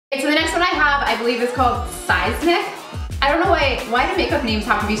So the next one I have, I believe is called Seismic. I don't know why do makeup names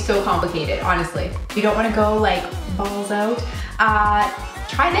have to be so complicated, honestly. If you don't want to go like balls out,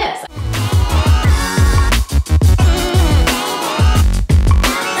 try this.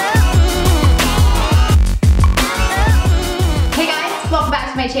 Welcome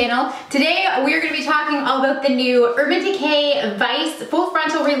back to my channel. Today we are going to be talking all about the new Urban Decay Vice Full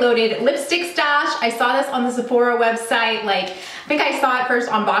Frontal Reloaded Lipstick Stash. I saw this on the Sephora website, I think I saw it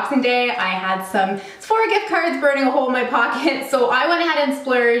first on Boxing Day. I had some Sephora gift cards burning a hole in my pocket, so I went ahead and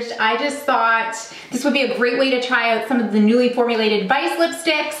splurged. I just thought this would be a great way to try out some of the newly formulated Vice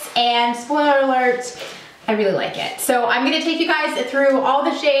lipsticks, and spoiler alert, I really like it. So I'm gonna take you guys through all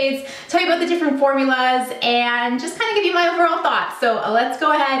the shades, tell you about the different formulas, and just kind of give you my overall thoughts. So let's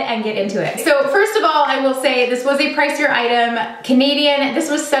go ahead and get into it. So first of all, I will say this was a pricier item. Canadian, this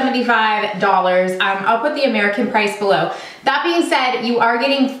was $75. I'll put the American price below. That being said, you are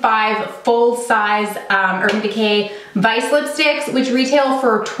getting 5 full-size Urban Decay Vice lipsticks, which retail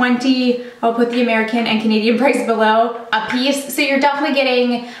for $20, I'll put the American and Canadian price below, a piece. So you're definitely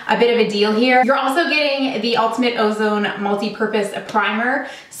getting a bit of a deal here. You're also getting the Ultimate Ozone Multi-Purpose Primer.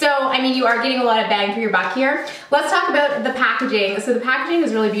 So, I mean, you are getting a lot of bang for your buck here. Let's talk about the packaging. So the packaging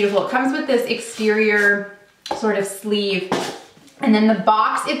is really beautiful. It comes with this exterior sort of sleeve, and then the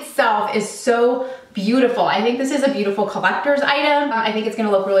box itself is so beautiful. I think this is a beautiful collector's item. I think it's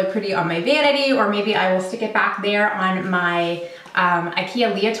gonna look really pretty on my vanity, or maybe I will stick it back there on my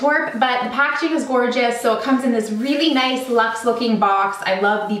IKEA Leotorp. But the packaging is gorgeous. So it comes in this really nice luxe looking box. I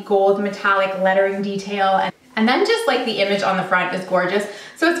love the gold metallic lettering detail. And then just like the image on the front is gorgeous.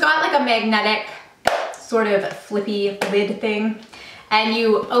 So it's got like a magnetic sort of flippy lid thing. And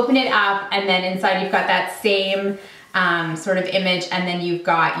you open it up, and then inside you've got that same sort of image, and then you've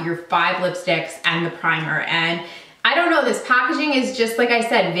got your 5 lipsticks and the primer. And I don't know, this packaging is just, like I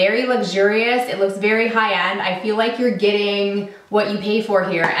said, very luxurious. It looks very high-end. I feel like you're getting what you pay for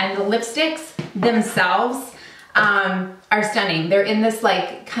here. And the lipsticks themselves are stunning. They're in this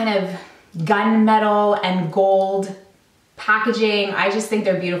like kind of gunmetal and gold packaging. I just think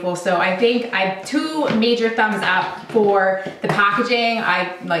they're beautiful. So I think I have 2 major thumbs up for the packaging.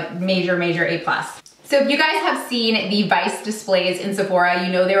 I like major A+. So if you guys have seen the Vice displays in Sephora,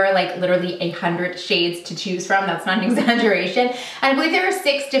 you know there are like literally 100 shades to choose from. That's not an exaggeration. And I believe there are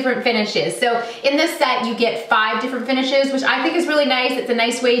 6 different finishes. So in this set, you get 5 different finishes, which I think is really nice. It's a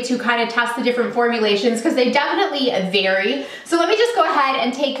nice way to kind of test the different formulations because they definitely vary. So let me just go ahead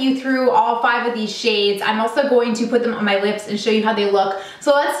and take you through all 5 of these shades. I'm also going to put them on my lips and show you how they look.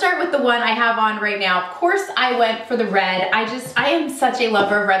 So let's start with the one I have on right now. Of course, I went for the red. I am such a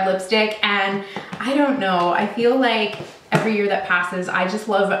lover of red lipstick, and I don't know, I feel like every year that passes, I just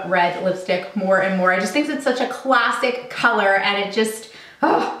love red lipstick more and more. I just think it's such a classic color, and it just,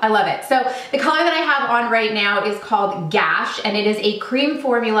 oh, I love it. So the color that I have on right now is called Gash, and it is a cream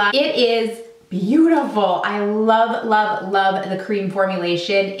formula. It is beautiful. I love, love, love the cream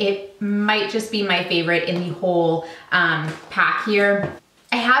formulation. It might just be my favorite in the whole pack here.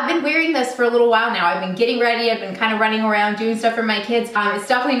 I have been wearing this for a little while now. I've been getting ready. I've been kind of running around doing stuff for my kids. It's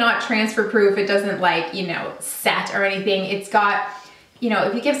definitely not transfer proof. It doesn't like, you know, set or anything. It's got, you know,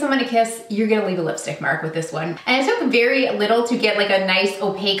 if you give someone a kiss, you're gonna leave a lipstick mark with this one. And it took very little to get like a nice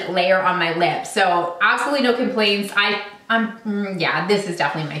opaque layer on my lip. So absolutely no complaints. Yeah, this is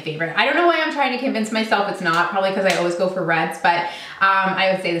definitely my favorite. I don't know why I'm trying to convince myself it's not, probably because I always go for reds, but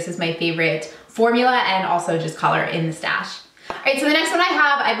I would say this is my favorite formula and also just color in the stash. All right, so the next one I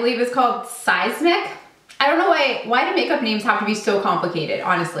have, I believe is called Seismic. I don't know why do makeup names have to be so complicated,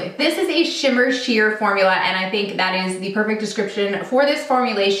 honestly. This is a shimmer sheer formula, and I think that is the perfect description for this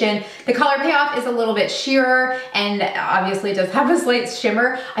formulation. The color payoff is a little bit sheerer, and obviously it does have a slight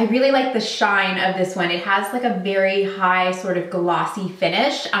shimmer. I really like the shine of this one. It has like a very high sort of glossy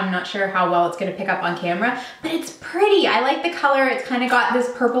finish. I'm not sure how well it's gonna pick up on camera, but it's pretty. I like the color. It's kind of got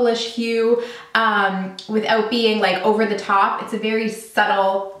this purplish hue without being like over the top. It's a very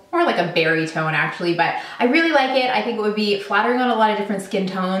subtle, more like a berry tone actually, but I really like it. I think it would be flattering on a lot of different skin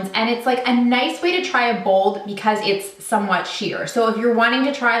tones, and it's like a nice way to try a bold because it's somewhat sheer. So if you're wanting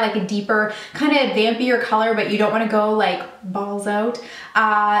to try like a deeper, kind of vampier color, but you don't want to go like balls out,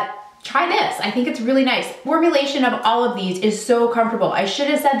 try this. I think it's really nice. Formulation of all of these is so comfortable. I should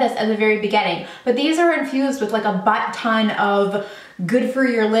have said this at the very beginning, but these are infused with like a butt ton of good for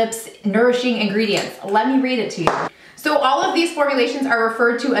your lips, nourishing ingredients. Let me read it to you. So all of these formulations are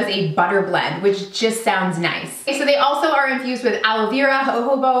referred to as a butter blend, which just sounds nice. Okay, so they also are infused with aloe vera,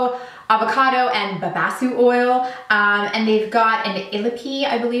 jojoba, avocado and babasu oil. And they've got an ilipi,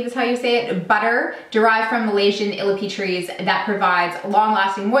 I believe is how you say it, butter derived from Malaysian ilipi trees that provides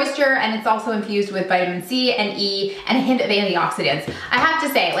long-lasting moisture, and it's also infused with vitamin C and E and a hint of antioxidants. I have to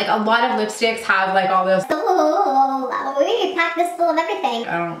say, like, a lot of lipsticks have like all those, oh, we packed this full of everything.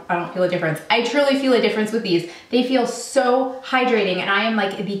 I don't feel a difference. I truly feel a difference with these. They feel so hydrating, and I am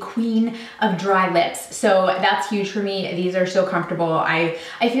like the queen of dry lips, so that's huge for me. These are so comfortable. I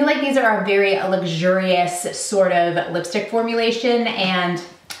feel like these are a very luxurious sort of lipstick formulation, and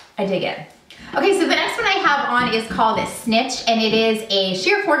I dig it. Okay, so the next one I have on is called Snitch, and it is a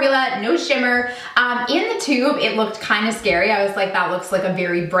sheer formula, no shimmer. In the tube, it looked kind of scary. I was like, that looks like a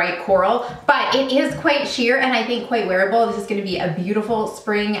very bright coral, but it is quite sheer and I think quite wearable. This is gonna be a beautiful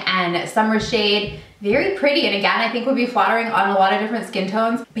spring and summer shade. Very pretty, and again, I think would be flattering on a lot of different skin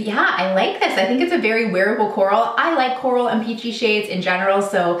tones. But yeah, I like this. I think it's a very wearable coral. I like coral and peachy shades in general,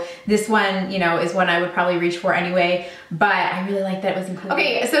 so this one, you know, is one I would probably reach for anyway, but I really like that it was included.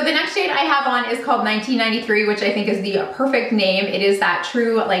 Okay, so the next shade I have on is called 1993, which I think is the perfect name. It is that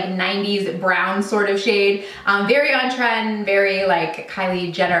true like 90s brown sort of shade. Very on trend, very like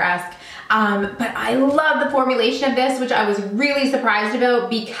Kylie Jenner-esque. But I love the formulation of this, which I was really surprised about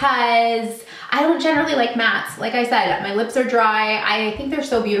because I don't generally like mattes. Like I said, my lips are dry. I think they're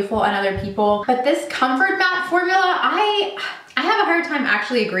so beautiful on other people. But this Comfort Matte formula, I have a hard time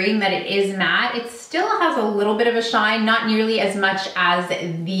actually agreeing that it is matte. It still has a little bit of a shine, not nearly as much as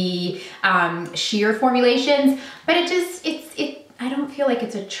the sheer formulations, but I don't feel like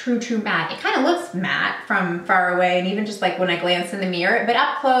it's a true matte. It kind of looks matte from far away, and even just like when I glance in the mirror, but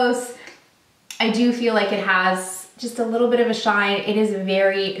up close, I do feel like it has just a little bit of a shine. It is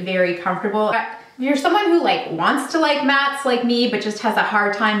very comfortable. If you're someone who like wants to like mattes like me, but just has a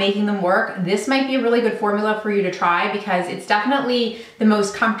hard time making them work, this might be a really good formula for you to try because it's definitely the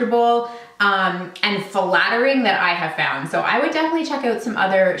most comfortable and flattering that I have found. So I would definitely check out some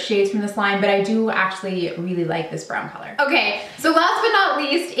other shades from this line, but I do actually really like this brown color. Okay, so last but not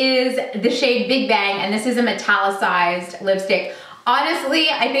least is the shade Big Bang, and this is a metallicized lipstick. Honestly,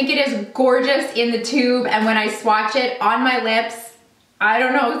 I think it is gorgeous in the tube, and when I swatch it on my lips, I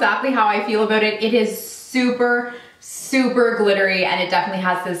don't know exactly how I feel about it. It is super glittery, and it definitely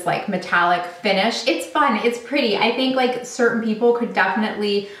has this like metallic finish. It's fun, it's pretty. I think like certain people could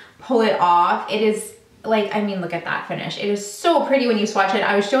definitely pull it off. It is like, I mean, look at that finish. It is so pretty when you swatch it.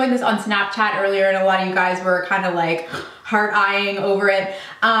 I was showing this on Snapchat earlier, and a lot of you guys were kind of like heart-eyeing over it.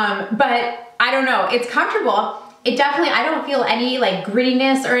 But I don't know, it's comfortable. It definitely, I don't feel any like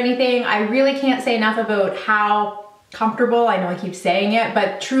grittiness or anything. I really can't say enough about how comfortable, I know I keep saying it,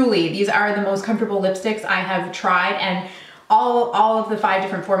 but truly, these are the most comfortable lipsticks I have tried, and all of the 5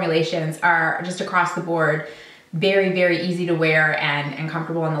 different formulations are just across the board very easy to wear and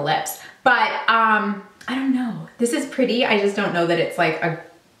comfortable on the lips. But I don't know, this is pretty. I just don't know that it's like a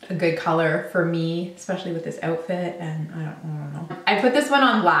good color for me, especially with this outfit, and I don't know. I put this one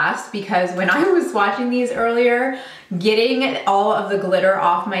on last because when I was swatching these earlier, getting all of the glitter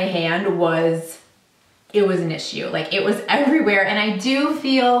off my hand was an issue. Like, it was everywhere, and I do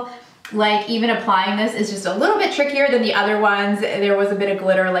feel like even applying this is just a little bit trickier than the other ones. There was a bit of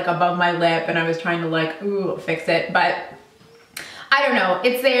glitter like above my lip, and I was trying to like, fix it, but I don't know,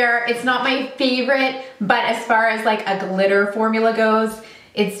 it's there. It's not my favorite, but as far as like a glitter formula goes,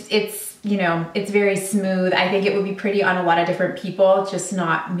 it's you know, it's very smooth. I think it would be pretty on a lot of different people, just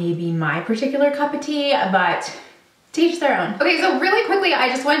not maybe my particular cup of tea, but to each their own. Okay, so really quickly, I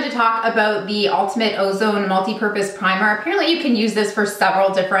just wanted to talk about the Ultimate Ozone Multi-Purpose Primer. Apparently you can use this for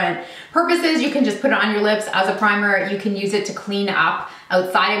several different purposes. You can just put it on your lips as a primer. You can use it to clean up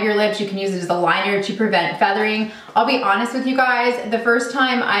outside of your lips. You can use it as a liner to prevent feathering. I'll be honest with you guys, the first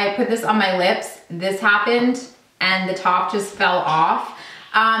time I put this on my lips, this happened and the top just fell off.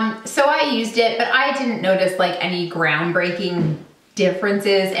 So I used it, but I didn't notice like any groundbreaking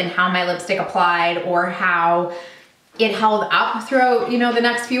differences in how my lipstick applied or how it held up throughout, you know, the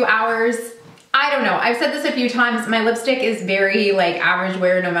next few hours. I don't know. I've said this a few times. My lipstick is very like average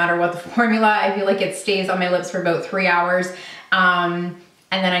wear no matter what the formula. I feel like it stays on my lips for about 3 hours. And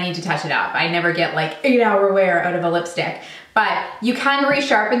then I need to touch it up. I never get like 8-hour wear out of a lipstick. But you can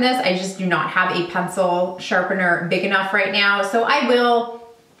resharpen this. I just do not have a pencil sharpener big enough right now. So I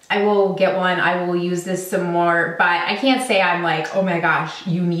will get one. I will use this some more, but I can't say I'm like, oh my gosh,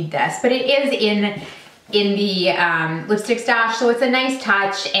 you need this. But it is in the lipstick stash, so it's a nice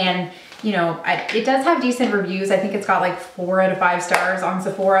touch, and you know, it does have decent reviews. I think it's got like 4 out of 5 stars on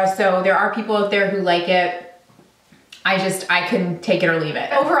Sephora, so there are people out there who like it. I can take it or leave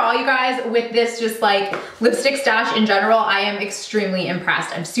it. Overall, you guys, with this just like lipstick stash in general, I am extremely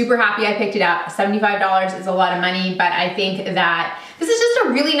impressed. I'm super happy I picked it up. $75 is a lot of money, but I think that this is just a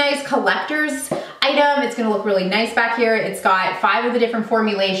really nice collector's item. It's gonna look really nice back here. It's got 5 of the different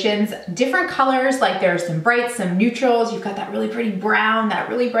formulations, different colors, like there's some brights, some neutrals. You've got that really pretty brown, that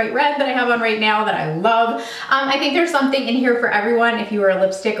really bright red that I have on right now that I love. I think there's something in here for everyone. If you are a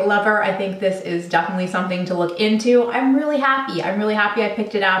lipstick lover, I think this is definitely something to look into. I'm really happy. I'm really happy I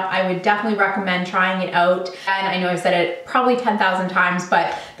picked it up. I would definitely recommend trying it out. And I know I've said it probably 10,000 times,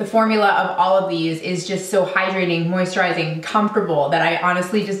 but the formula of all of these is just so hydrating, moisturizing, comfortable that I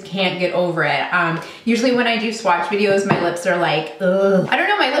honestly just can't get over it. Usually when I do swatch videos, my lips are like, ugh. I don't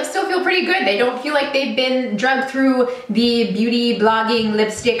know, my lips still feel pretty good. They don't feel like they've been drugged through the beauty blogging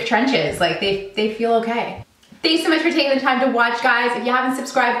lipstick trenches. Like they feel okay. Thanks so much for taking the time to watch, guys. If you haven't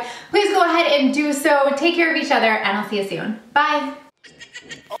subscribed, please go ahead and do so. Take care of each other, and I'll see you soon. Bye.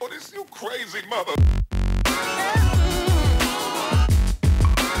 Oh, this you crazy mother.